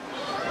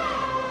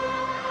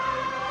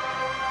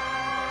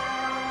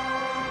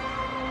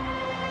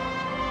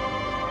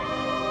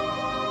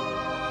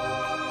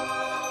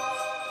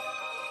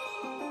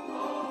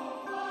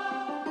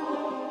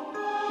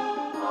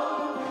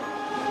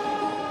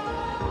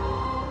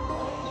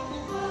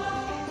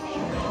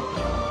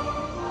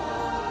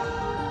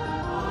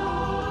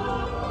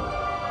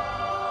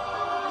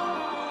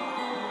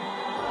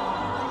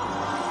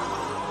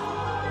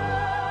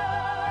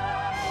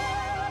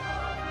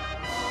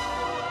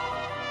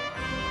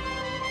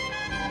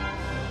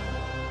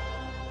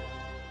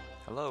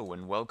Hello,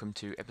 and welcome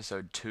to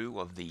episode 2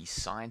 of the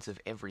Science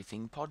of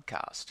Everything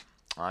podcast.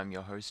 I'm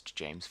your host,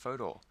 James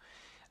Fodor.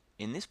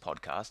 In this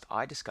podcast,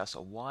 I discuss a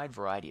wide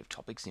variety of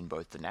topics in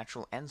both the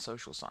natural and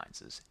social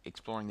sciences,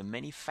 exploring the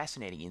many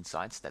fascinating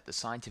insights that the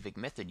scientific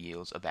method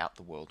yields about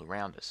the world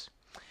around us.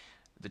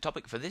 The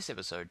topic for this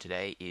episode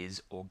today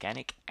is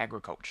organic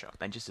agriculture.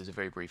 And just as a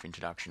very brief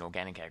introduction,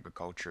 organic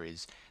agriculture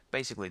is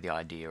basically the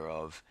idea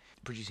of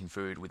producing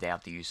food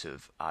without the use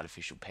of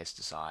artificial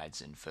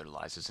pesticides and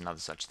fertilizers and other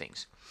such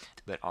things.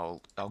 But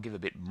I'll give a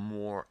bit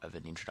more of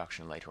an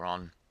introduction later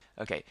on.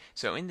 Okay,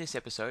 so in this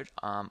episode,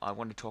 I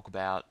want to talk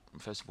about,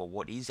 first of all,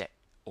 what is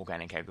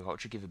organic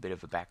agriculture, give a bit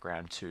of a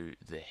background to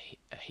the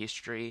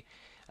history,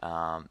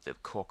 the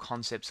core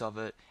concepts of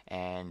it,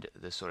 and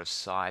the sort of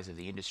size of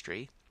the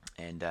industry,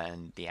 and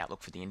the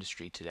outlook for the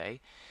industry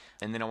today.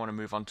 And then I want to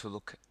move on to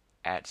look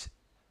at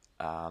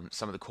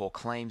some of the core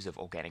claims of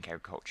organic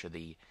agriculture,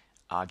 the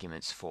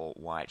arguments for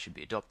why it should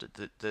be adopted.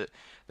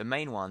 The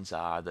main ones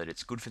are that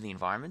it's good for the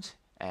environment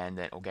and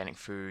that organic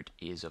food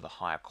is of a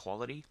higher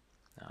quality,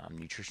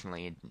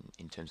 nutritionally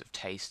in terms of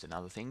taste and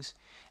other things.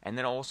 And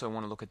then I also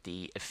want to look at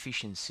the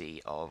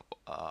efficiency of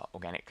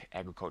organic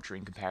agriculture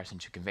in comparison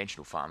to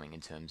conventional farming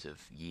in terms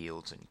of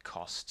yields and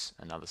costs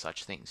and other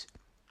such things.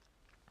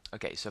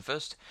 Okay, so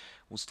first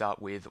we'll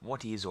start with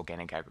what is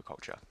organic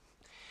agriculture.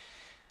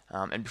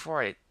 And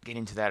before I get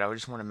into that, I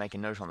just want to make a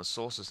note on the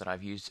sources that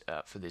I've used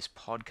for this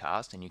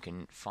podcast, and you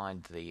can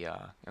find the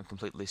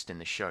complete list in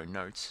the show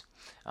notes.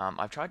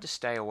 I've tried to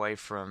stay away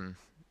from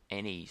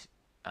any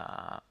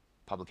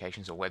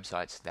publications or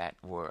websites that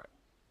were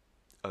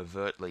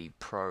overtly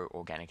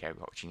pro-organic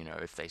agriculture. You know,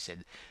 if they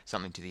said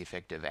something to the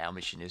effect of our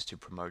mission is to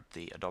promote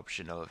the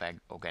adoption of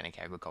organic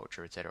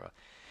agriculture, etc.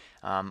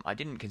 I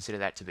didn't consider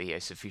that to be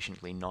a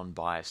sufficiently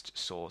non-biased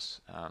source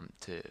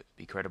to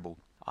be credible.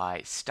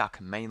 I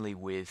stuck mainly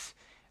with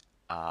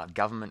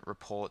government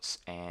reports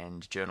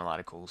and journal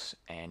articles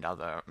and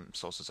other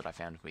sources that I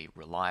found to be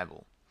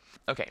reliable.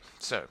 Okay,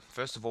 so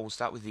first of all, we'll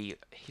start with the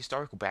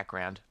historical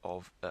background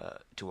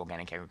to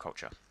organic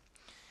agriculture.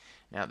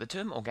 Now, the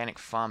term organic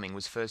farming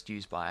was first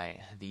used by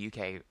the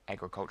UK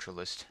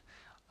agriculturalist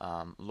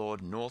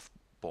Lord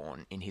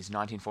Northbourne in his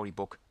 1940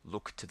 book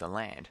Look to the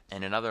Land.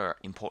 And another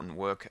important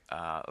work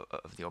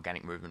of the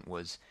organic movement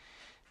was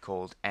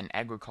called An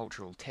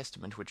Agricultural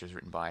Testament, which was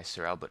written by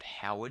Sir Albert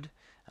Howard,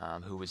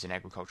 who was an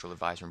agricultural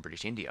advisor in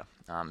British India.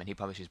 And he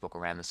published his book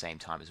around the same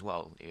time as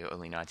well, the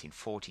early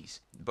 1940s.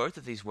 Both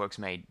of these works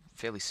made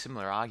fairly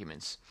similar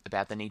arguments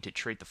about the need to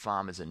treat the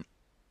farm as an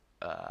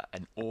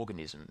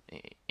organism,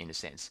 in a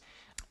sense,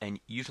 and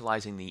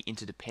utilizing the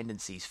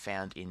interdependencies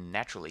found in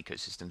natural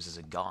ecosystems as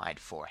a guide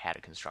for how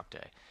to construct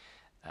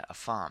a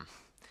farm.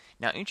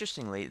 Now,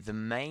 interestingly, the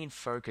main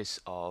focus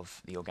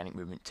of the organic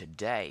movement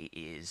today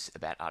is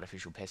about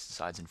artificial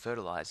pesticides and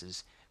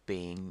fertilizers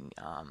being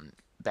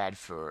bad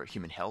for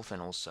human health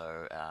and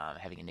also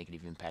having a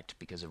negative impact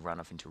because of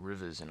runoff into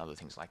rivers and other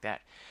things like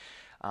that.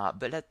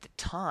 But at the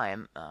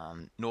time,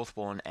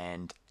 Northbourne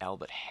and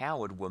Albert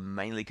Howard were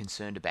mainly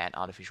concerned about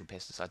artificial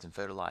pesticides and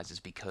fertilizers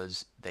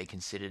because they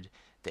considered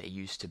their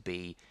use to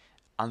be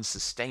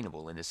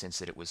unsustainable in the sense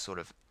that it was sort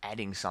of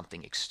adding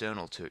something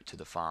external to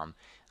the farm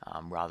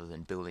rather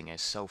than building a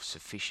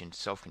self-sufficient,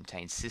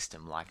 self-contained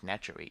system like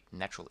natural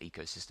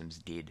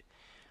ecosystems did.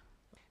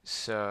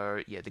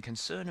 So, yeah, the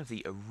concern of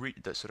the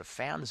sort of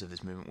founders of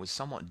this movement was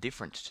somewhat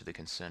different to the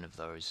concern of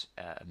those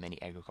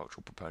many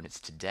agricultural proponents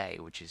today,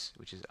 which is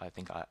I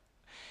think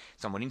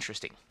somewhat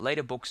interesting.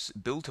 Later books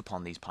built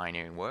upon these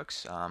pioneering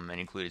works and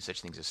included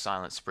such things as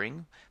Silent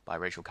Spring by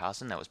Rachel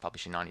Carson, that was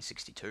published in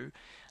 1962,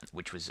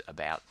 which was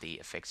about the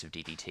effects of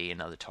DDT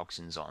and other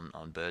toxins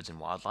on birds and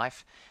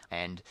wildlife,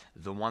 and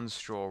The One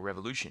Straw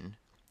Revolution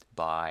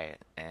by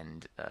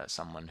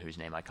someone whose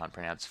name I can't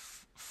pronounce,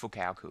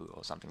 Fukauku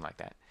or something like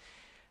that,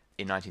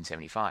 in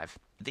 1975.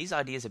 These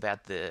ideas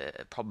about the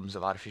problems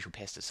of artificial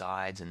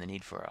pesticides and the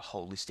need for a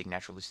holistic,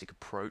 naturalistic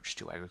approach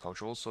to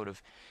agriculture all sort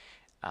of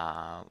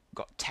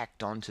got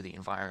tacked on to the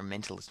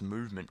environmentalist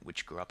movement,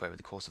 which grew up over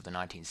the course of the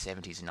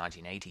 1970s and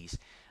 1980s,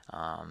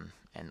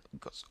 and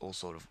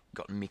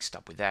got mixed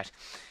up with that,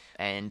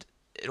 and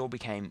it all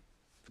came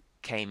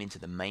into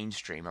the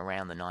mainstream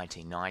around the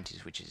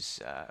 1990s, which is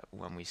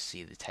when we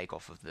see the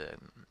takeoff of the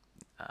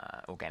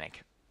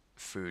organic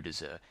food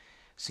as a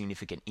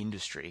significant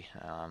industry,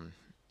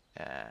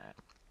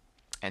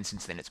 and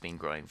since then it's been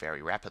growing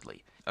very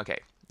rapidly. Okay,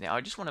 now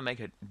I just want to make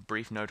a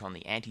brief note on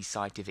the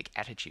anti-scientific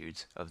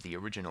attitudes of the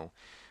original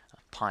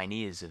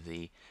pioneers of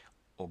the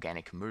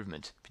organic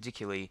movement,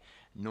 particularly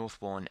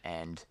Northbourne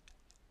and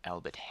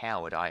Albert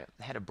Howard. I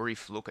had a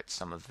brief look at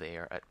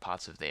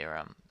parts of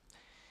their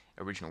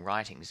original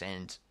writings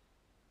and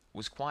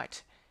was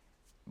quite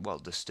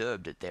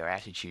disturbed at their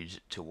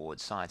attitudes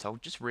towards science. I'll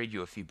just read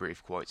you a few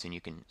brief quotes and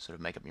you can sort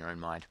of make up your own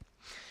mind.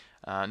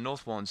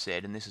 Northbourne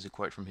said, and this is a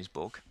quote from his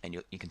book, and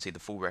you can see the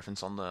full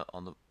reference on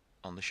the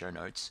show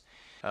notes.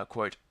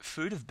 Quote,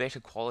 "Food of better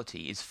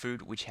quality is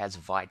food which has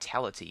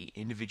vitality,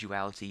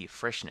 individuality,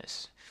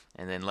 freshness."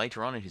 And then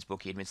later on in his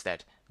book, he admits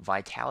that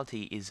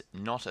vitality is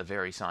not a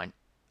very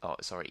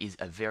is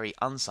a very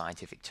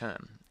unscientific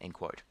term, end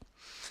quote.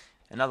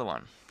 Another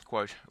one,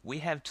 quote, we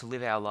have to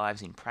live our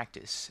lives in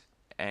practice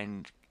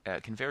and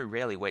can very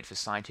rarely wait for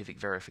scientific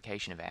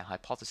verification of our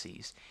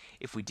hypotheses.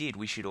 If we did,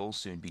 we should all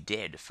soon be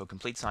dead, for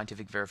complete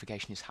scientific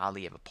verification is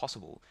hardly ever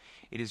possible.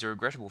 It is a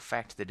regrettable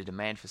fact that a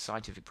demand for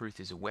scientific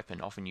proof is a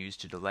weapon often used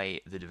to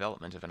delay the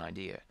development of an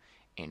idea,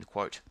 end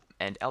quote.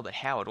 And Albert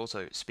Howard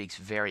also speaks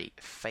very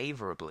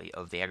favorably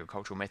of the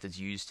agricultural methods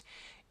used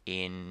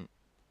in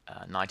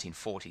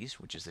 1940s,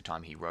 which is the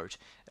time he wrote,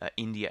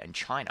 India and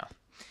China.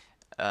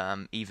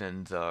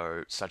 Even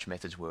though such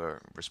methods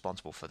were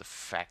responsible for the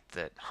fact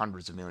that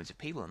hundreds of millions of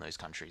people in those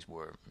countries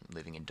were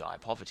living in dire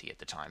poverty at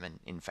the time, and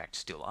in fact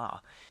still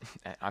are.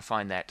 I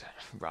find that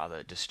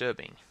rather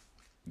disturbing,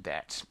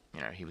 that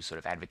he was sort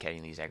of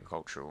advocating these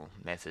agricultural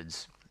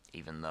methods,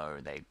 even though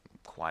they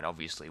quite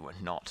obviously were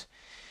not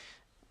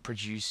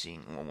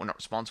producing, or were not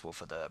responsible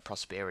for the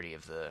prosperity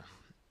of the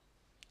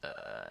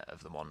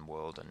modern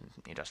world and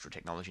industrial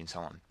technology and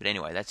so on. But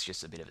anyway, that's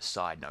just a bit of a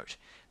side note.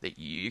 That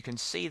you can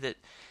see that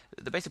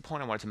the basic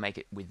point I wanted to make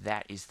it with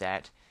that is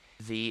that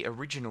the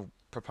original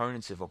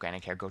proponents of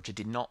organic agriculture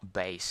did not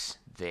base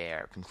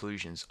their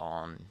conclusions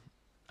on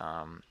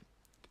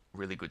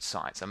really good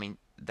science. I mean,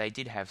 they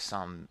did have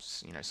some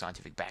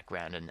scientific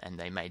background, and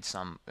they made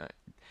some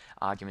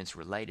arguments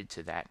related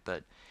to that,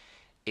 but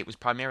it was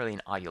primarily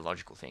an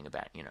ideological thing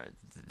about,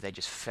 they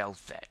just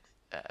felt that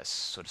a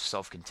sort of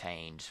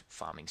self-contained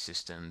farming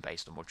system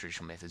based on more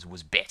traditional methods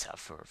was better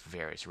for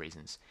various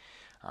reasons.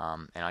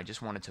 And I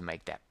just wanted to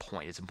make that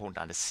point. It's important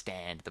to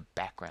understand the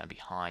background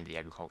behind the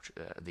agriculture,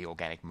 the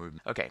organic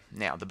movement. Okay,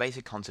 now the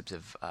basic concepts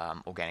of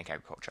organic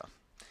agriculture.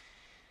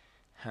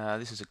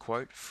 This is a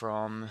quote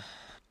from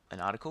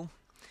an article.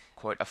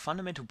 Quote, a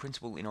fundamental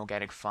principle in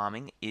organic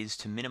farming is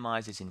to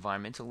minimize its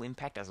environmental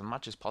impact as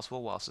much as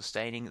possible while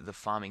sustaining the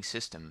farming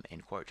system,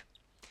 end quote.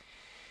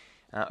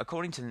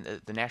 According to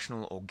the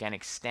National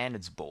Organic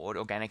Standards Board,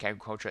 organic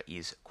agriculture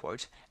is,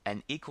 quote,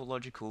 an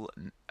ecological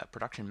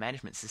production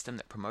management system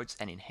that promotes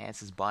and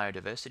enhances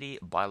biodiversity,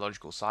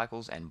 biological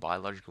cycles, and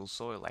biological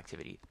soil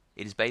activity.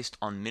 It is based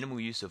on minimal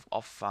use of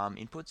off-farm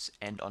inputs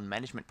and on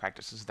management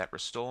practices that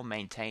restore,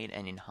 maintain,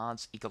 and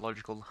enhance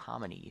ecological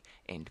harmony,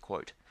 end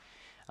quote.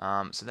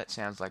 So that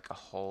sounds like a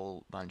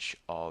whole bunch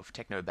of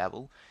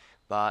technobabble,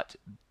 but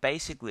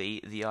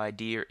basically the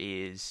idea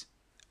is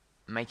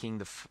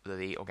making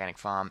the organic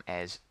farm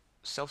as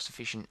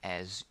self-sufficient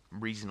as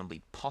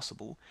reasonably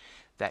possible,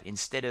 that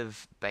instead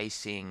of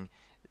basing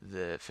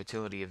the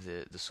fertility of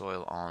the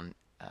soil on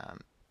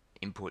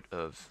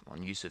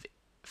use of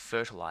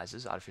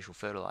fertilizers, artificial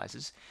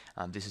fertilizers,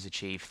 this is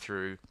achieved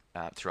through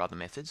other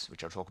methods,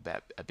 which I'll talk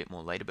about a bit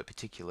more later, but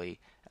particularly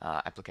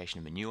application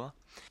of manure.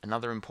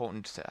 Another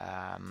important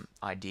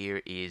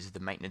idea is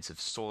the maintenance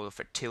of soil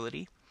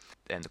fertility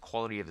and the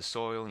quality of the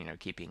soil,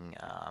 keeping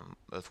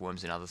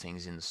earthworms and other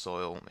things in the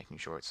soil, making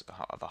sure it's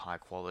of a high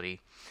quality,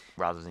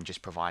 rather than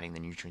just providing the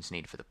nutrients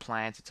needed for the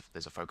plants.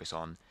 There's a focus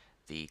on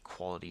the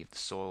quality of the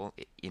soil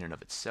in and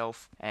of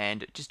itself,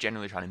 and just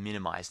generally trying to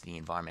minimize the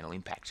environmental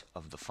impact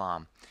of the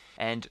farm.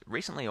 And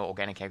recently,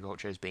 organic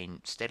agriculture has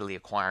been steadily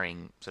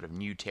acquiring sort of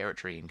new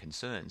territory and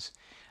concerns,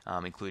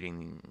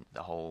 including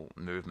the whole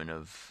movement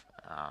of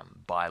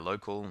buy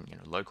local,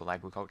 local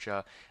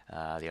agriculture,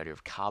 the idea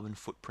of carbon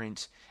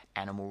footprint,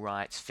 animal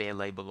rights, fair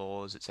labor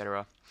laws,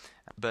 etc.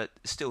 But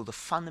still, the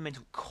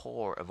fundamental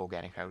core of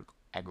organic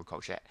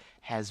agriculture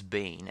has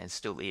been, and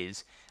still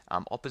is,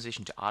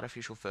 opposition to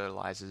artificial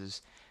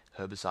fertilizers,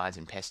 herbicides,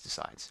 and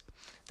pesticides.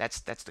 That's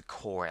the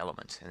core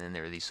element, and then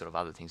there are these sort of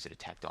other things that are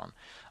tacked on.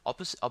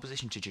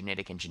 Opposition to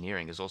genetic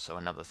engineering is also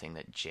another thing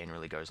that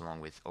generally goes along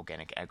with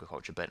organic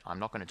agriculture, but I'm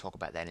not going to talk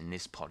about that in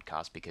this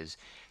podcast because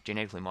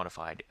genetically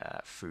modified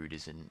food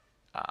is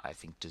I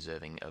think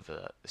deserving of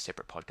a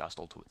separate podcast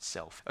all to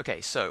itself. Okay,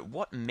 so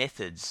what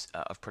methods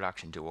of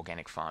production do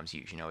organic farms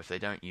use? If they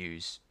don't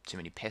use too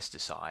many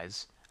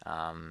pesticides,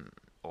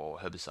 or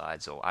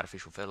herbicides or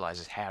artificial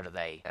fertilizers, how do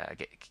they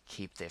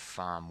keep their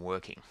farm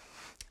working?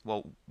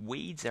 Well,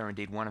 weeds are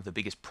indeed one of the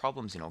biggest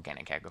problems in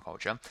organic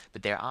agriculture,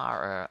 but there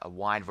are a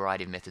wide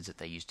variety of methods that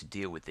they use to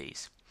deal with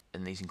these.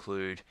 And these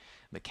include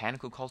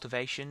mechanical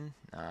cultivation,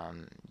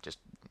 just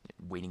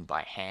weeding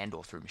by hand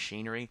or through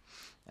machinery,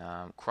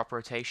 crop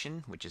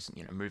rotation, which is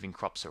moving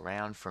crops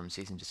around from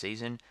season to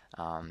season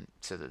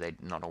so that they're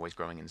not always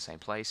growing in the same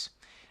place,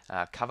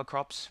 cover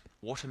crops,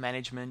 water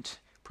management,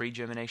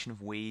 pre-germination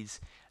of weeds,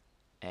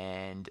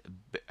 and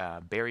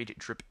buried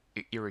drip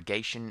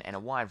irrigation, and a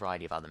wide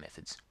variety of other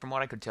methods. From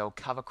what I could tell,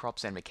 cover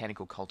crops and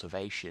mechanical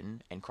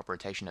cultivation and crop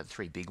rotation are the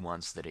three big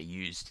ones that are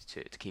used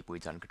to keep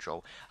weeds under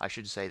control. I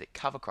should say that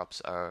cover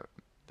crops are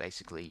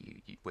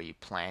basically where you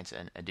plant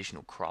an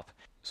additional crop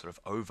sort of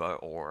over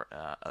or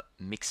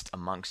mixed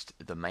amongst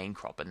the main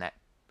crop, and that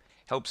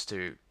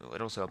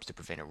it also helps to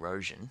prevent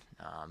erosion,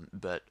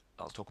 but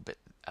I'll talk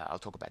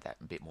about that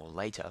a bit more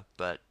later.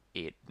 But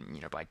it,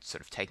 by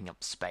sort of taking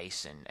up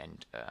space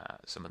and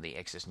some of the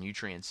excess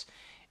nutrients,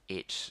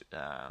 it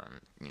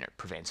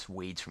prevents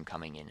weeds from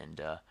coming in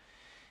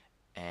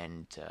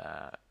and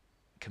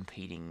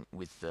competing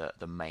with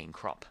the main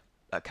crop.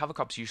 Cover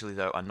crops usually,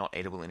 though, are not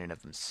edible in and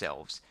of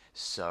themselves,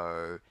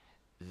 so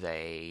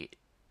they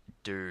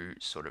do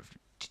sort of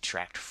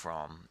detract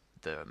from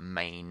the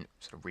main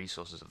sort of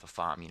resources of the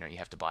farm. You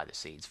have to buy the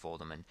seeds for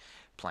them and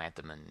plant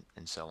them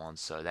and so on.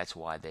 So that's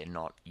why they're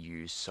not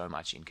used so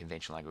much in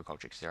conventional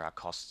agriculture, because there are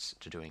costs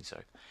to doing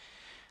so.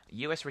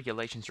 US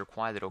regulations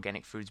require that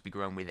organic foods be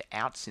grown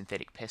without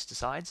synthetic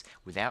pesticides,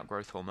 without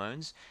growth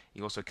hormones.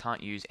 You also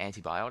can't use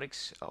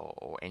antibiotics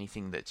or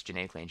anything that's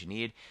genetically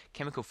engineered.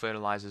 Chemical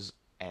fertilizers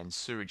and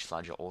sewage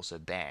sludge are also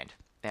banned.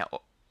 Now,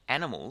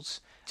 animals,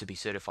 to be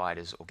certified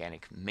as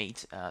organic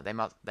meat,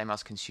 they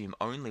must consume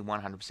only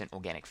 100%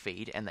 organic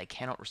feed, and they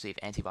cannot receive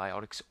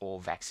antibiotics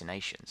or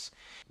vaccinations,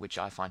 which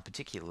I find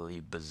particularly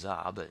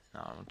bizarre, but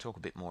I'll talk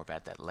a bit more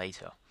about that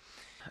later.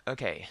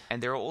 Okay,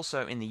 and there are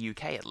also, in the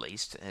UK at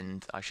least,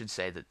 and I should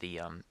say that the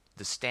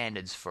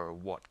standards for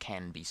what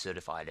can be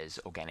certified as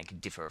organic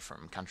differ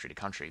from country to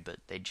country, but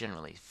they're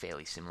generally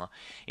fairly similar.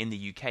 In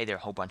the UK, there are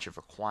a whole bunch of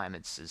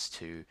requirements as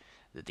to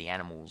that the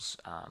animals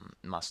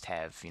must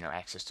have,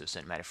 access to a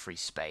certain amount of free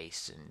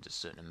space and a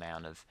certain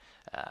amount of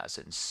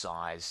certain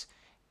size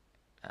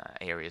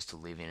areas to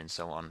live in and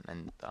so on.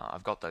 And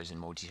I've got those in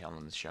more detail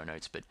in the show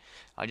notes, but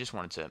I just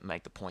wanted to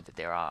make the point that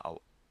there are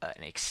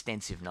an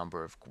extensive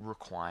number of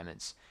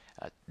requirements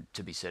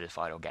to be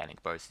certified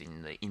organic, both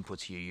in the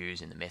inputs you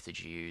use, in the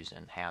methods you use,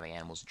 and how the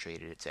animals are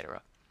treated,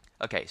 etc.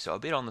 Okay, so a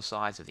bit on the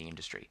size of the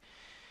industry.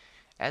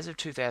 As of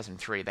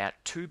 2003, about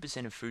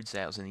 2% of food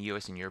sales in the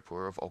US and Europe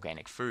were of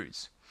organic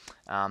foods.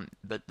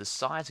 But the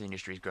size of the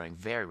industry is growing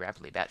very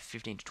rapidly, about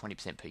 15 to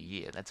 20% per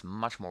year. That's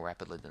much more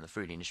rapidly than the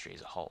food industry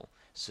as a whole.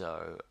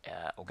 So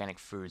organic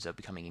foods are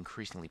becoming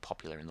increasingly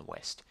popular in the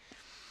West.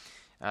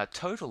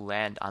 Total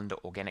land under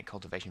organic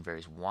cultivation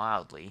varies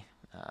wildly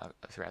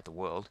throughout the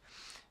world.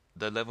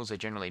 The levels are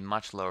generally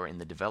much lower in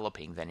the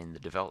developing than in the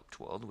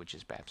developed world, which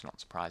is perhaps not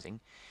surprising.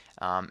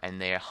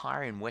 And they're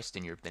higher in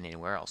Western Europe than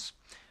anywhere else.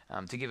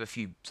 To give a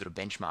few sort of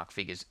benchmark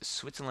figures,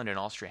 Switzerland and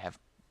Austria have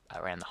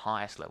around the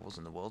highest levels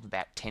in the world,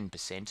 about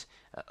 10%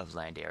 of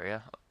land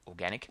area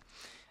organic.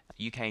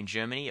 UK and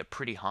Germany are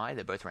pretty high,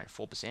 they're both around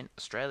 4%.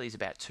 Australia is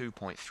about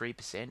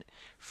 2.3%.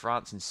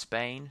 France and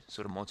Spain,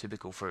 sort of more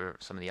typical for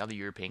some of the other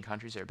European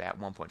countries, are about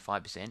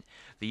 1.5%.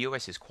 The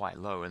US is quite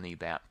low, only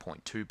about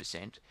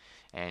 0.2%.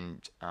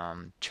 And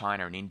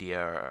China and India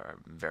are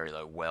very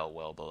low,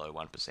 well below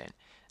 1%.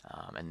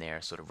 And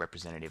they're sort of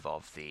representative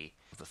of the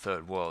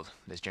third world.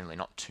 There's generally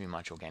not too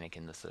much organic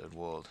in the third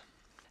world.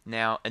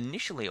 Now,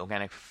 initially,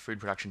 organic food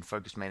production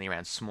focused mainly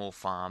around small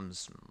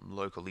farms,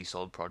 locally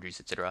sold produce,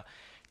 etc.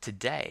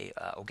 Today,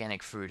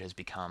 organic food has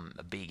become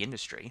a big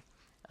industry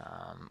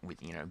with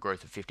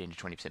growth of 15 to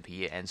 20% per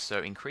year, and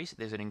so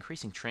there's an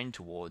increasing trend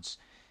towards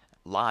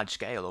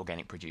large-scale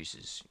organic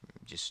producers.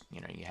 Just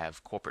you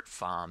have corporate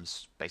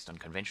farms based on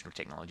conventional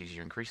technologies.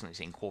 You're increasingly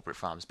seeing corporate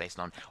farms based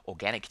on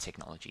organic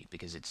technology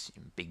because it's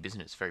big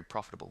business, very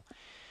profitable.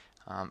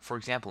 For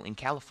example, in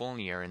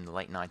California in the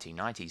late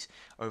 1990s,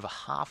 over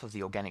half of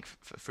the organic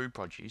food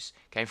produce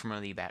came from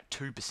only about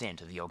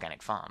 2% of the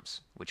organic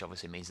farms, which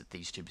obviously means that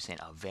these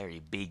 2% are very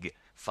big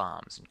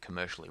farms and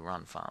commercially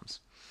run farms.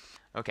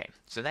 Okay,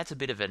 so that's a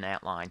bit of an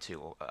outline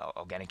to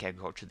organic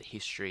agriculture, the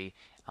history,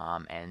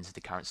 and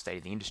the current state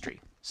of the industry.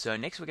 So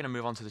next we're going to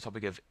move on to the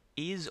topic of,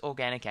 is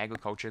organic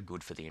agriculture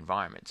good for the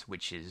environment,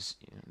 which is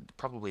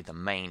probably the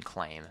main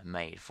claim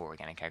made for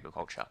organic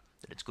agriculture,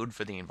 that it's good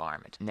for the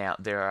environment. Now,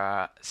 there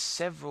are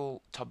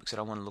several topics that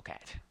I want to look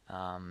at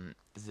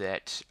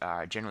that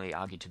are generally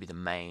argued to be the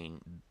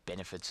main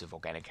benefits of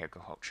organic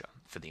agriculture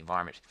for the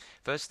environment.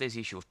 First, there's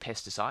the issue of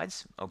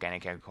pesticides.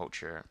 Organic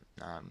agriculture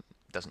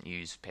doesn't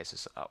use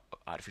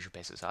artificial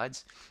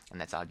pesticides,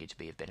 and that's argued to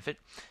be of benefit.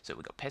 So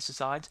we've got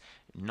pesticides,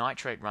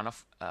 nitrate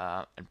runoff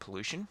and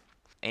pollution,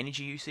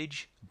 energy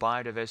usage,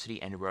 biodiversity,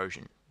 and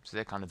erosion. So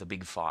they're kind of the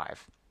big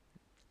five.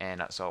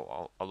 And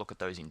so I'll look at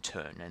those in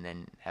turn and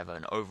then have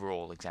an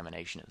overall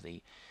examination of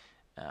the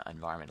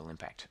environmental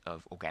impact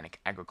of organic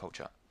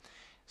agriculture.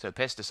 So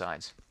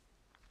pesticides.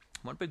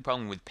 One big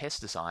problem with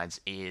pesticides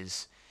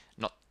is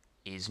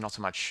not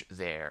so much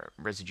their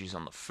residues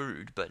on the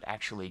food, but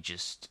actually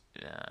just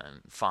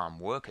farm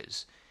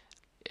workers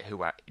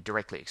who are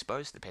directly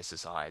exposed to the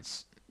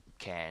pesticides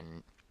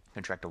can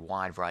contract a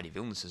wide variety of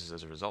illnesses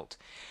as a result.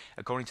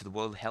 According to the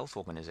World Health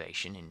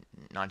Organization, in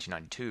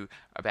 1992,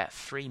 about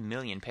 3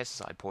 million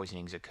pesticide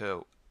poisonings occur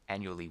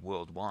annually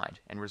worldwide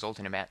and result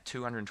in about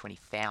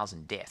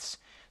 220,000 deaths.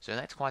 So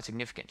that's quite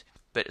significant.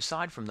 But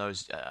aside from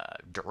those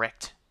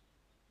direct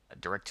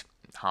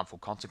harmful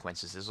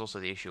consequences, there's also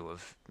the issue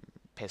of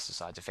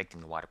pesticides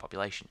affecting the wider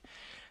population.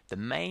 The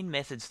main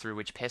methods through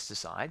which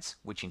pesticides,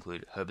 which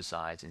include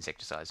herbicides,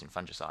 insecticides, and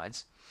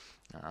fungicides,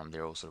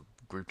 they're all sort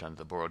of grouped under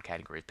the broad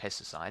category of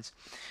pesticides.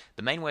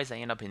 The main ways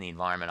they end up in the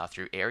environment are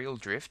through aerial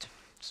drift,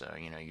 so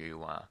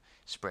you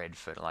spread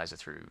fertilizer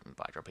through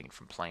by dropping it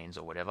from planes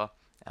or whatever,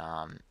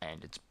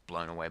 and it's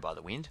blown away by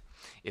the wind.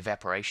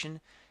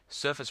 Evaporation,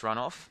 surface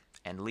runoff,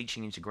 and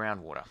leaching into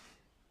groundwater.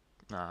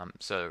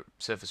 So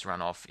surface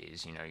runoff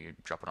is, you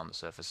drop it on the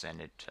surface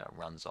and it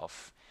runs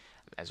off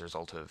as a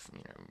result of,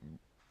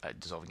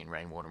 dissolving in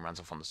rainwater and runs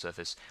off on the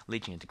surface.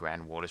 Leaching into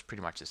groundwater is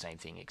pretty much the same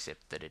thing,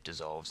 except that it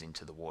dissolves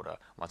into the water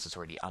once it's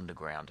already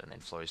underground and then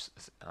flows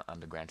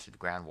underground to the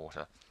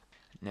groundwater.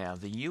 Now,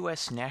 the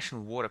US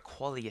National Water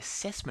Quality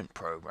Assessment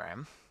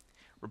Program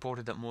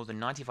reported that more than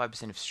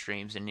 95% of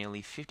streams and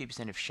nearly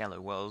 50% of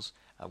shallow wells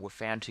were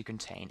found to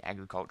contain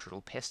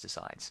agricultural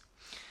pesticides.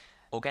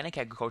 Organic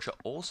agriculture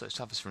also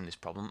suffers from this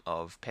problem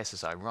of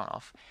pesticide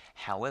runoff.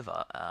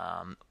 However,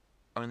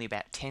 only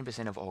about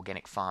 10% of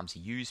organic farms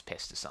use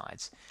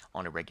pesticides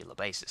on a regular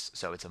basis,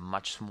 so it's a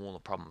much smaller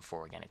problem for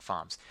organic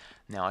farms.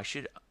 Now, I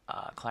should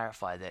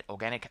clarify that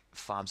organic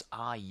farms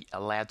are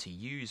allowed to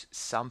use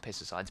some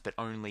pesticides, but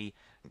only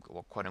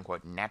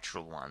quote-unquote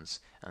natural ones,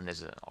 and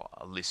there's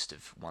a list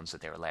of ones that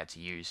they're allowed to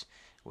use,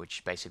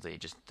 which basically are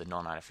just the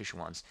non-artificial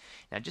ones.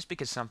 Now, just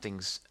because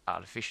something's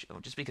artificial,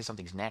 or just because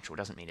something's natural,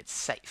 doesn't mean it's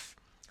safe.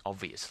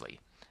 Obviously,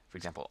 for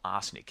example,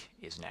 arsenic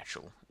is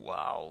natural,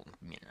 while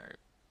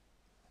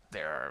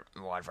there are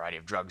a wide variety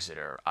of drugs that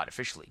are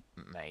artificially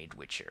made,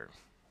 which are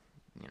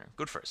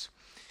good for us.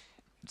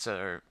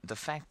 So the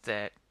fact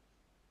that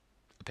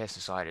a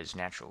pesticide is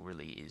natural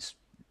really is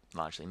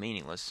largely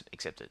meaningless,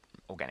 except that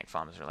organic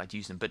farmers are allowed to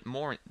use them. But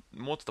more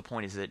to the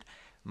point is that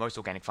most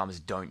organic farmers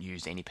don't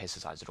use any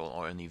pesticides at all,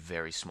 or only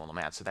very small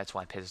amounts. So that's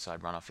why pesticide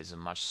runoff is a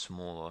much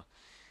smaller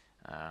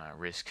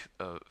risk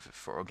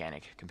for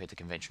organic compared to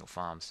conventional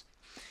farms.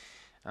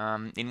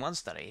 In one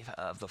study,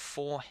 of the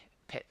four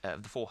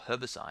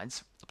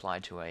herbicides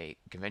applied to a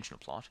conventional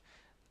plot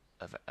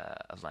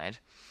of land,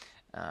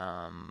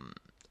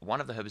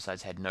 one of the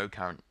herbicides had no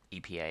current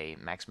EPA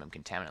maximum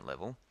contaminant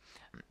level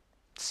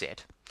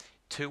set.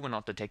 Two were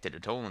not detected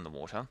at all in the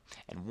water,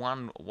 and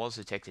one was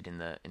detected in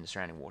the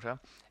surrounding water,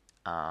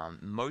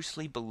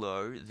 mostly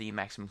below the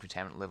maximum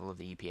contaminant level of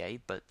the EPA,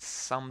 but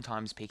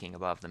sometimes peaking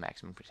above the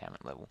maximum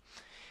contaminant level.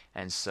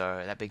 And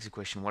so that begs the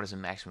question, what is a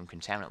maximum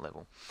contaminant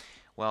level?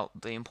 Well,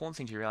 the important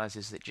thing to realize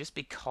is that just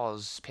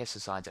because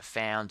pesticides are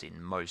found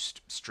in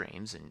most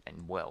streams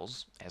and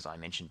wells, as I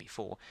mentioned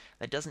before,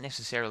 that doesn't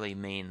necessarily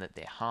mean that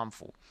they're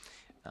harmful.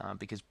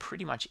 Because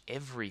pretty much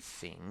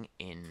everything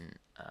in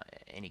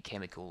any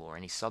chemical or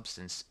any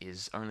substance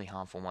is only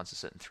harmful once a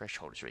certain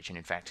threshold is reached. And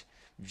in fact,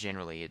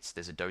 generally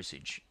there's a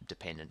dosage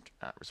dependent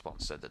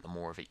response, so that the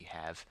more of it you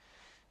have,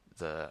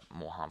 the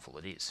more harmful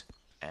it is.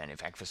 And in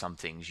fact, for some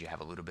things you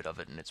have a little bit of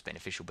it and it's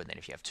beneficial, but then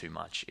if you have too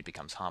much, it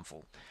becomes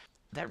harmful.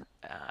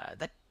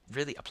 That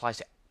really applies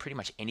to pretty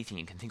much anything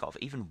you can think of,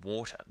 even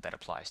water. That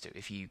applies to.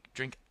 If you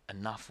drink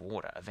enough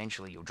water,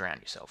 eventually you'll drown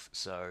yourself.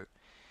 So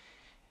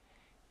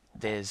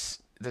there's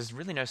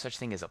really no such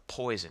thing as a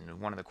poison.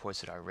 One of the quotes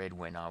that I read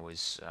when I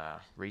was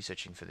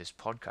researching for this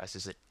podcast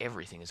is that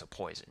everything is a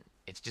poison.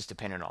 It's just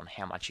dependent on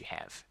how much you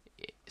have.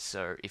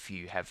 So if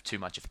you have too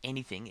much of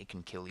anything, it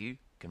can kill you.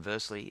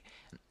 Conversely,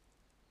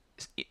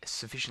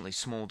 sufficiently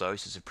small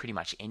doses of pretty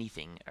much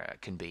anything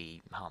can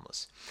be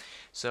harmless.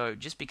 So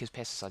just because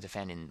pesticides are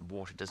found in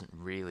water doesn't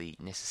really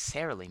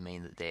necessarily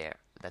mean that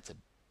that's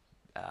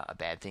a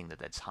bad thing,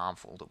 that's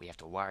harmful, that we have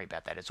to worry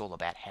about that. It's all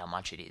about how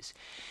much it is.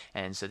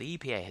 And so the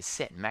EPA has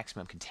set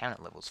maximum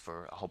contaminant levels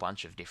for a whole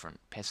bunch of different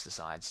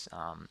pesticides,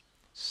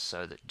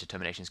 so that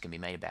determinations can be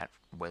made about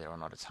whether or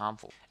not it's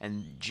harmful.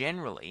 And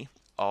generally,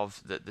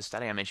 of the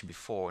study I mentioned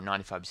before,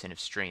 95% of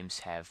streams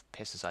have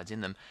pesticides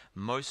in them.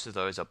 Most of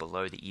those are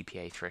below the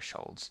EPA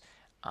thresholds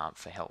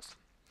for health.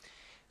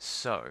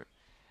 So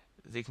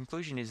the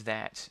conclusion is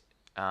that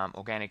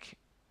organic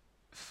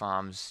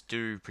farms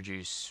do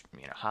produce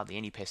hardly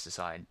any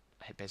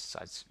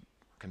pesticides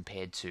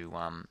compared to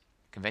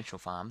conventional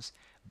farms,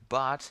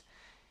 but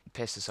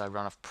pesticide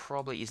runoff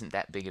probably isn't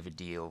that big of a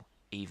deal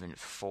even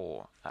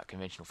for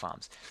conventional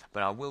farms.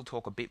 But I will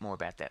talk a bit more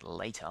about that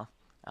later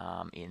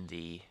in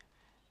the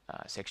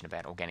section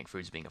about organic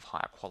foods being of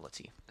higher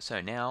quality. So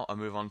now I'll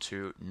move on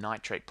to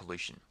nitrate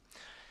pollution.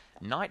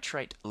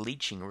 Nitrate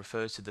leaching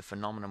refers to the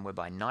phenomenon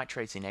whereby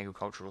nitrates in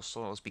agricultural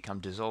soils become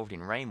dissolved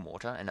in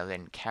rainwater and are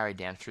then carried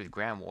down through the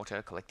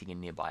groundwater, collecting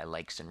in nearby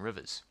lakes and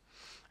rivers.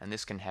 And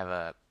this can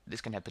have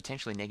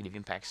potentially negative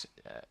impacts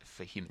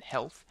for human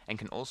health, and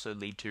can also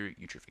lead to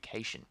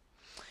eutrophication.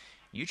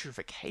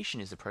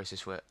 Eutrophication is the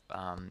process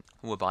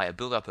whereby a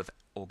buildup of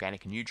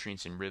organic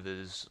nutrients in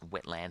rivers,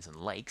 wetlands, and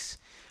lakes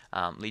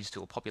leads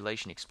to a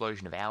population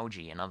explosion of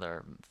algae and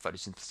other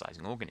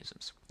photosynthesizing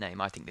organisms. Now, you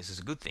might think this is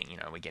a good thing.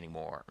 We're getting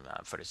more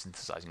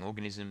photosynthesizing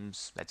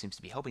organisms. That seems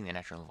to be helping the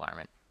natural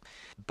environment.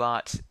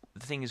 But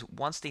the thing is,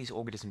 once these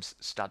organisms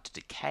start to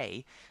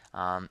decay,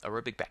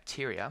 aerobic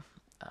bacteria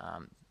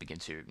begin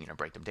to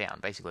break them down.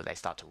 Basically, they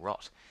start to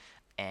rot.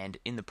 And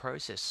in the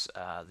process,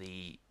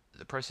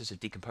 the process of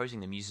decomposing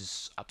them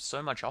uses up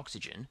so much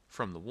oxygen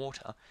from the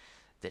water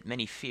that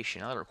many fish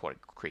and other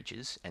aquatic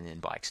creatures, and then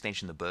by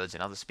extension the birds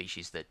and other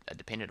species that are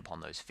dependent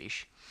upon those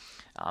fish,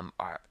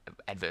 are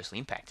adversely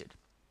impacted.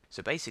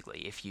 So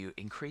basically, if you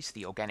increase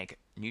the organic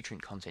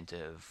nutrient content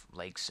of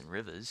lakes and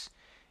rivers,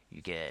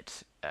 you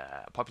get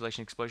a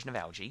population explosion of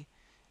algae,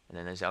 and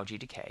then those algae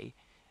decay,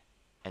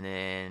 and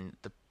then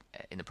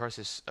in the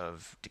process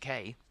of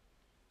decay,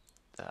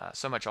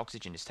 so much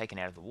oxygen is taken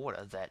out of the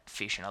water that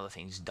fish and other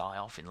things die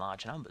off in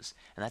large numbers,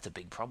 and that's a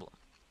big problem.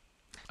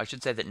 I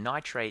should say that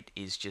nitrate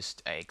is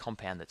just a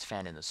compound that's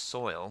found in the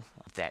soil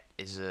that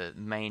is a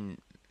main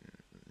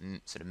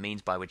sort of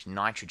means by which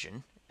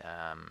nitrogen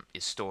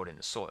is stored in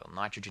the soil.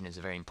 Nitrogen is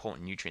a very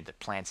important nutrient that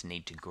plants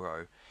need to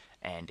grow,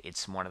 and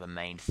it's one of the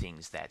main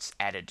things that's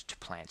added to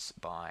plants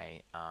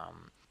by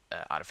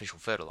artificial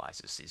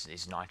fertilizers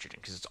is nitrogen,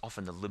 because it's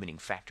often the limiting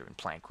factor in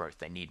plant growth.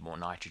 They need more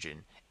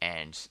nitrogen,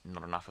 and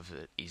not enough of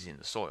it is in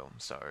the soil.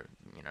 So,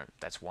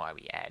 that's why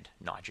we add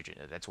nitrogen.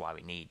 That's why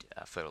we need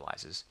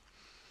fertilizers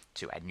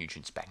to add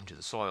nutrients back into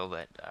the soil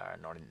that are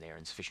not in there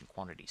in sufficient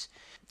quantities.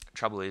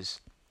 Trouble is,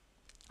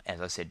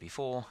 as I said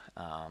before,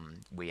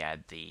 we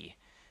add the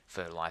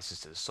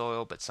fertilizers to the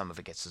soil, but some of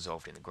it gets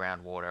dissolved in the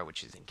groundwater,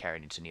 which is then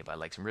carried into nearby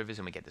lakes and rivers,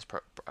 and we get this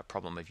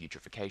problem of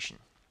eutrophication.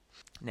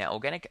 Now,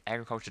 organic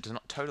agriculture does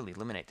not totally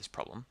eliminate this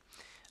problem,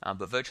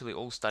 but virtually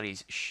all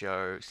studies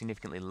show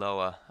significantly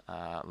lower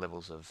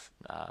levels of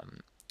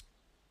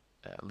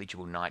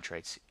leachable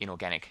nitrates in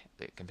organic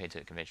compared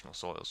to conventional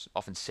soils,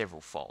 often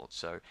several fold.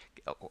 So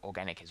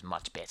organic is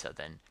much better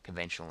than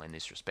conventional in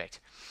this respect.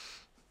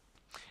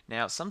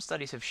 Now, some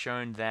studies have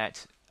shown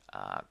that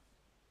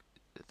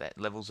that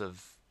levels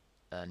of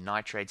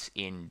nitrates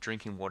in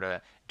drinking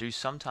water do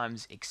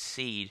sometimes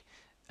exceed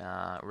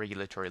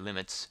regulatory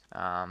limits.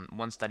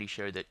 One study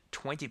showed that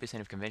 20%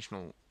 of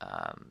conventional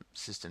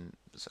systems,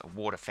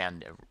 water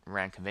found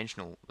around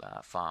conventional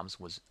farms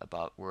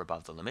were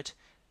above the limit,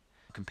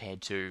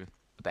 compared to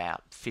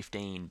about 12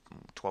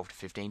 to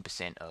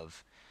 15%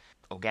 of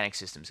organic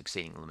systems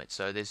exceeding the limit.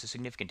 So there's a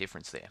significant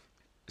difference there.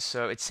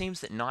 So it seems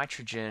that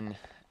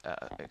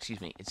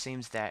it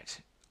seems that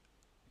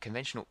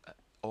conventional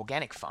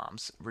organic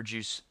farms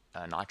reduce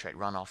nitrate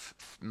runoff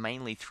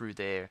mainly through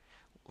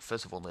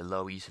first of all, their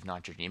low use of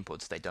nitrogen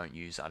inputs. They don't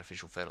use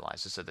artificial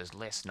fertilizers, so there's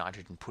less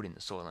nitrogen put in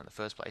the soil in the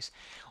first place.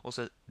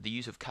 Also, the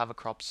use of cover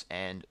crops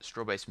and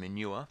straw-based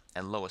manure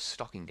and lower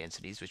stocking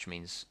densities, which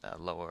means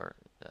lower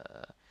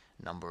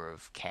number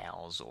of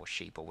cows or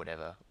sheep or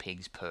whatever,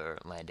 pigs per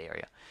land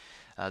area.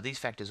 These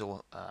factors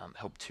all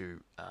help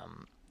to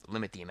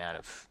limit the amount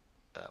of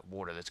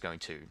water that's going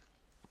to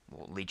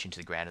leach into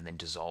the ground and then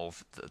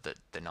dissolve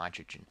the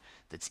nitrogen,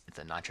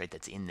 the nitrate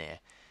that's in there.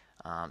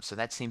 So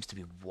that seems to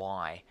be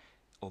why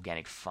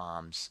organic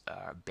farms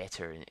are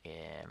better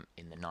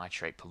in the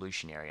nitrate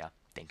pollution area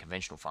than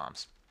conventional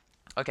farms.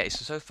 Okay,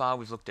 so far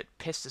we've looked at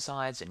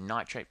pesticides and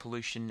nitrate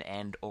pollution,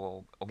 and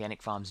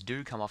organic farms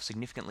do come off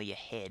significantly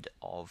ahead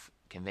of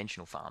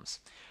conventional farms.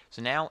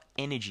 So now,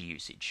 energy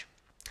usage.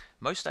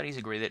 Most studies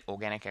agree that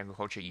organic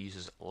agriculture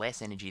uses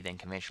less energy than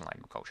conventional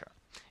agriculture.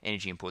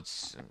 Energy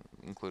inputs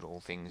include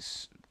all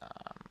things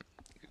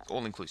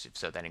all-inclusive,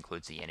 so that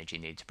includes the energy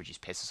needed to produce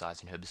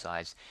pesticides and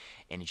herbicides,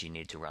 energy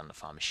needed to run the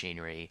farm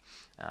machinery,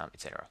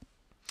 etc.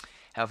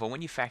 However,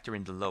 when you factor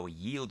in the lower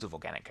yields of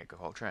organic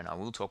agriculture, and I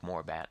will talk more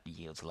about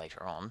yields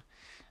later on,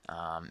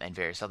 and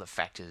various other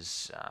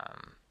factors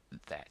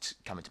that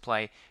come into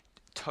play,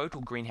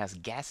 total greenhouse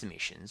gas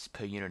emissions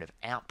per unit of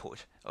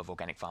output of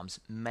organic farms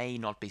may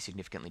not be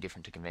significantly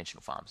different to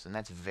conventional farms, and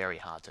that's very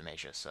hard to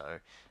measure, so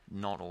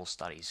not all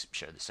studies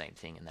show the same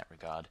thing in that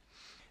regard.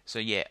 So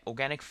yeah,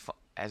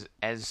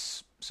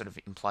 as sort of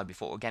implied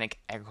before, organic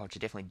agriculture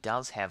definitely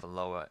does have a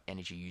lower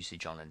energy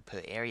usage on a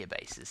per area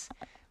basis,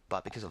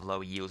 but because of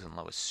lower yields and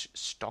lower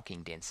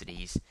stocking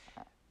densities,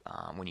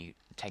 when you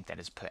take that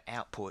as per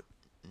output,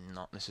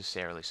 not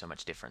necessarily so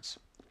much difference.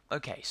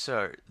 Okay,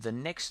 so the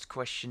next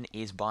question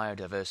is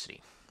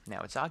biodiversity.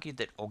 Now, it's argued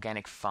that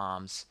organic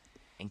farms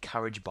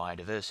encourage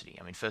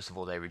biodiversity. I mean, first of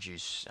all, they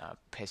reduce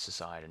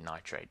pesticide and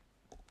nitrate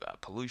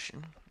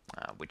pollution,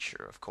 which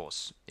are, of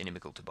course,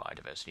 inimical to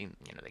biodiversity.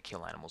 They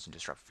kill animals and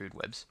disrupt food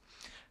webs.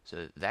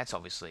 So that's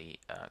obviously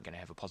going to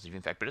have a positive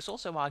impact. But it's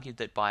also argued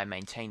that by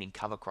maintaining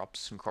cover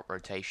crops and crop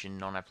rotation,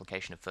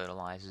 non-application of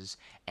fertilizers,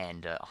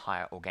 and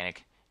higher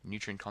organic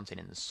nutrient content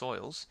in the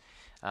soils,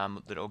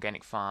 that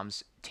organic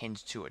farms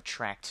tend to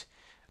attract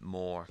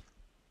more.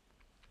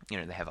 They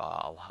have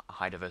a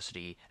high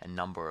diversity and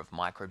number of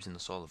microbes in the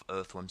soil, of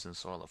earthworms in the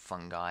soil, of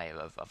fungi,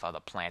 of other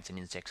plants and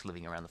insects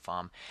living around the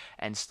farm.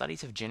 And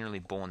studies have generally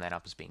borne that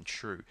up as being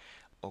true.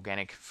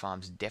 Organic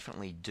farms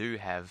definitely do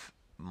have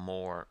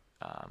more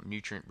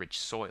nutrient-rich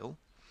soil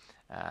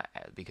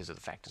because of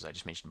the factors I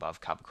just mentioned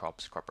above: cover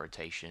crops, crop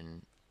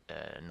rotation,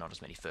 not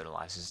as many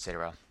fertilizers,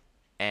 etc.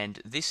 And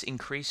this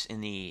increase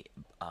in the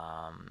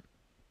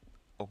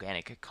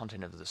organic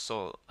content of the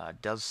soil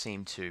does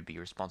seem to be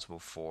responsible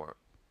for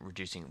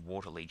reducing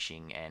water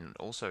leaching and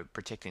also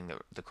protecting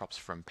the crops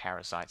from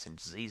parasites and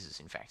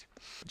diseases, in fact.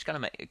 Which kind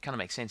of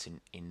makes sense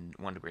in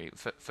one degree.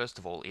 First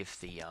of all, if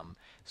the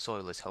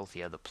soil is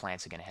healthier, the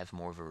plants are going to have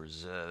more of a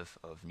reserve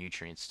of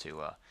nutrients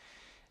to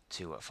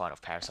fight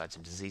off parasites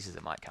and diseases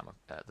that might come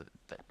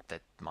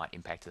that might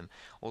impact them.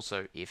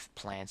 Also, if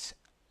plants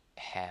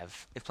are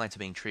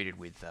being treated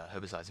with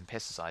herbicides and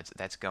pesticides,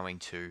 there's going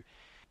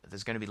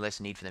to be less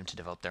need for them to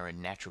develop their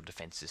own natural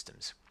defense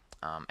systems.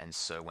 And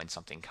so when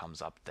something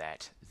comes up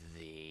that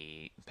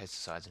the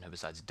pesticides and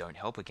herbicides don't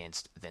help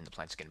against, then the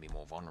plant's going to be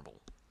more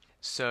vulnerable.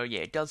 So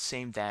yeah, it does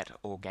seem that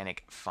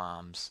organic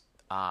farms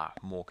are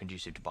more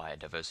conducive to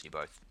biodiversity,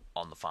 both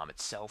on the farm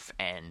itself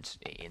and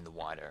in the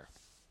wider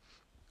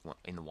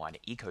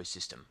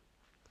ecosystem.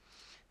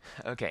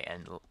 Okay,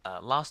 and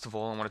last of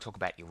all, I want to talk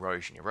about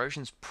erosion.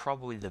 Erosion's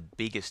probably the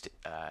biggest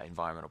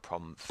environmental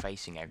problem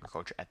facing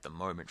agriculture at the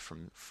moment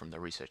from the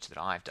research that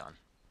I've done.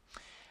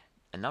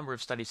 A number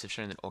of studies have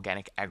shown that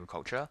organic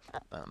agriculture,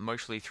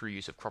 mostly through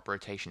use of crop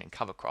rotation and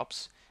cover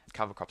crops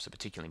are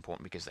particularly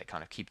important because they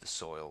kind of keep the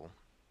soil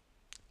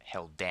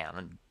held down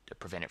and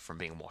prevent it from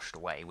being washed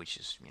away, which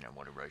is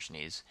what erosion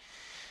is.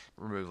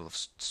 Removal of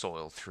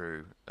soil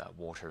through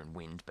water and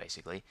wind,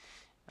 basically.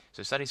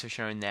 So studies have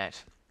shown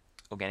that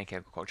organic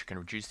agriculture can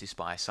reduce this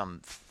by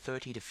some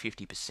 30 to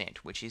 50%,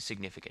 which is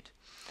significant.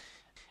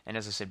 And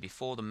as I said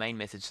before, the main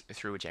methods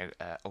through which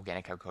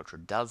organic agriculture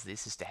does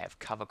this is to have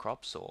cover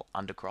crops or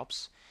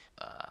undercrops,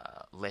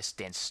 less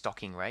dense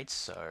stocking rates.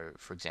 So,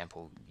 for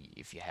example,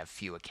 if you have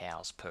fewer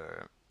cows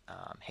per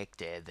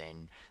hectare,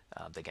 then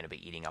they're going to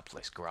be eating up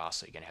less grass.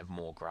 So you're going to have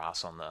more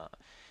grass on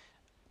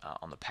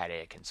the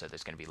paddock, and so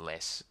there's going to be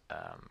less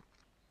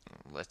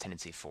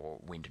tendency for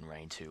wind and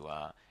rain to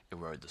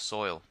erode the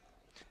soil.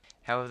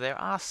 However, there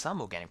are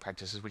some organic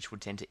practices which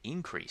would tend to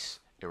increase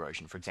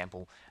erosion. For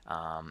example,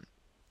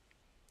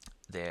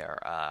 there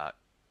are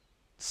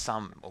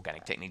some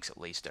organic techniques, at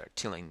least, are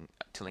tilling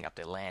up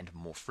their land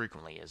more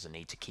frequently as a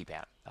need to keep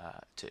out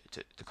to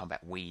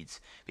combat weeds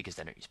because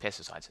they don't use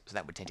pesticides. So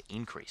that would tend to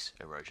increase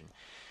erosion.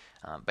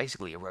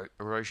 Basically,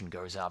 erosion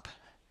goes up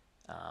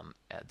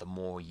the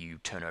more you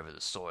turn over the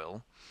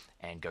soil,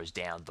 and goes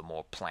down the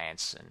more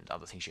plants and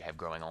other things you have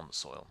growing on the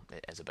soil,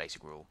 as a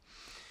basic rule.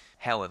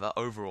 However,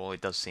 overall,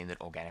 it does seem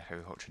that organic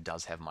agriculture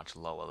does have much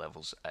lower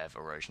levels of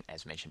erosion,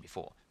 as mentioned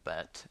before.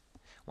 But,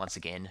 once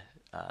again,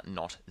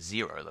 not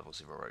zero levels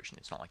of erosion.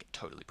 It's not like it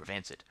totally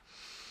prevents it.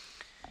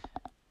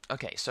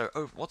 Okay, so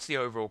what's the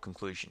overall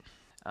conclusion?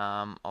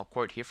 I'll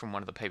quote here from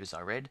one of the papers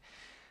I read.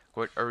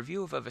 Quote, a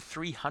review of over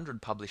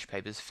 300 published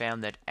papers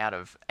found that out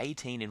of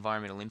 18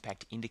 environmental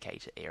impact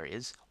indicator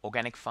areas,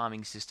 organic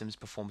farming systems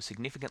perform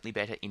significantly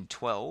better in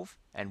 12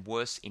 and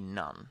worse in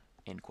none.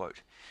 End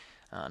quote.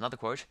 Another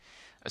quote,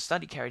 a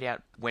study carried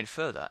out went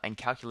further and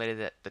calculated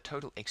that the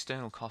total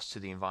external cost to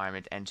the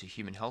environment and to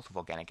human health of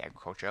organic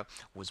agriculture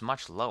was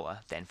much lower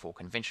than for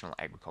conventional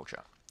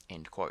agriculture.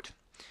 End quote.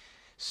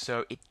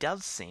 So it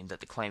does seem that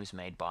the claims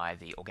made by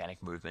the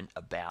organic movement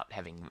about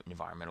having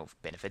environmental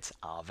benefits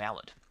are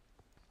valid.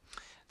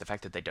 The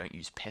fact that they don't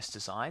use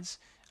pesticides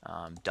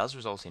does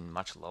result in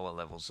much lower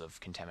levels of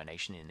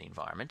contamination in the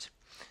environment.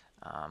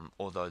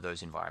 Although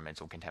those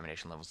environmental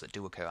contamination levels that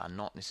do occur are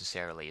not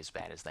necessarily as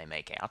bad as they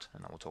make out,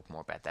 and I will talk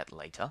more about that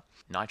later.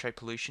 Nitrate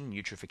pollution,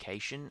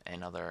 eutrophication,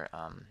 and other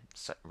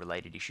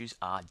related issues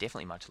are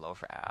definitely much lower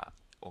for our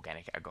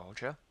organic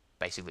agriculture,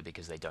 basically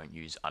because they don't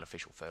use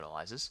artificial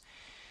fertilizers.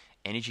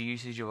 Energy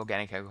usage of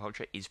organic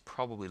agriculture is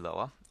probably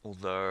lower,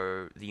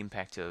 although the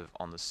impact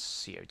on the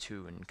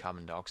CO2 and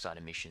carbon dioxide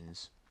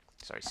emissions,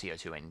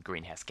 CO2 and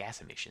greenhouse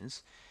gas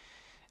emissions,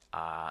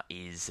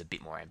 is a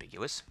bit more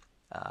ambiguous.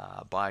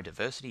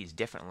 Biodiversity is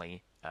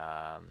definitely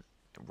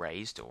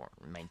raised or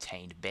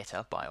maintained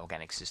better by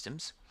organic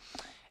systems,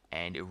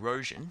 and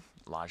erosion,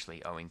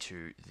 largely owing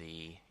to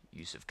the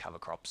use of cover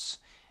crops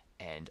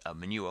and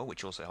manure,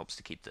 which also helps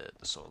to keep the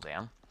soil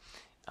down,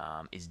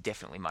 is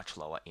definitely much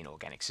lower in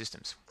organic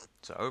systems.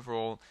 So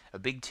overall, a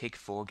big tick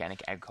for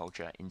organic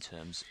agriculture in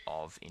terms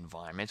of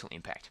environmental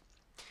impact.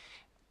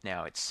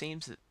 Now, it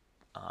seems that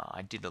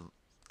I did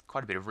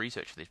quite a bit of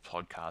research for this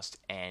podcast,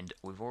 and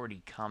we've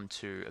already come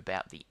to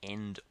about the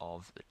end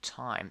of the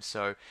time.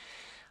 So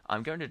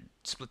I'm going to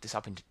split this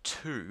up into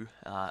two.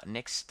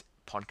 Next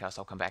podcast,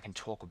 I'll come back and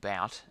talk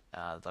about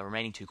the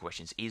remaining two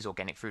questions. Is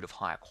organic food of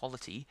higher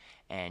quality,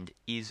 and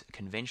is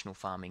conventional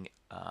farming,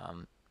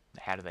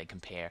 how do they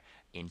compare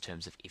in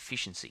terms of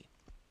efficiency?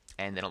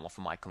 And then I'll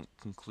offer my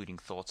concluding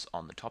thoughts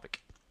on the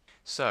topic.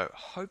 So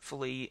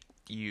hopefully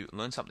you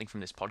learned something from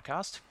this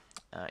podcast.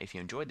 If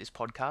you enjoyed this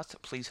podcast,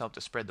 please help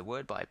to spread the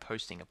word by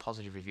posting a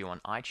positive review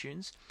on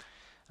iTunes,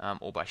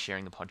 or by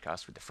sharing the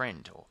podcast with a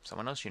friend or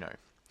someone else you know.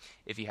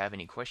 If you have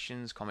any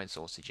questions, comments,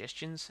 or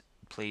suggestions,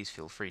 please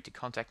feel free to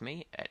contact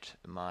me at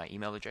my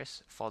email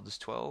address,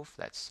 fods12,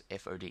 that's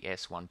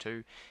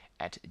FODS12,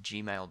 at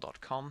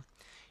gmail.com.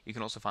 You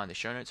can also find the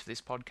show notes for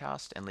this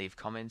podcast and leave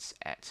comments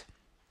at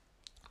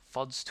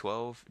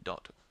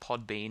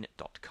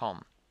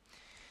fods12.podbean.com.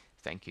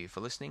 Thank you for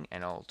listening,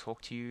 and I'll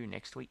talk to you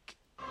next week.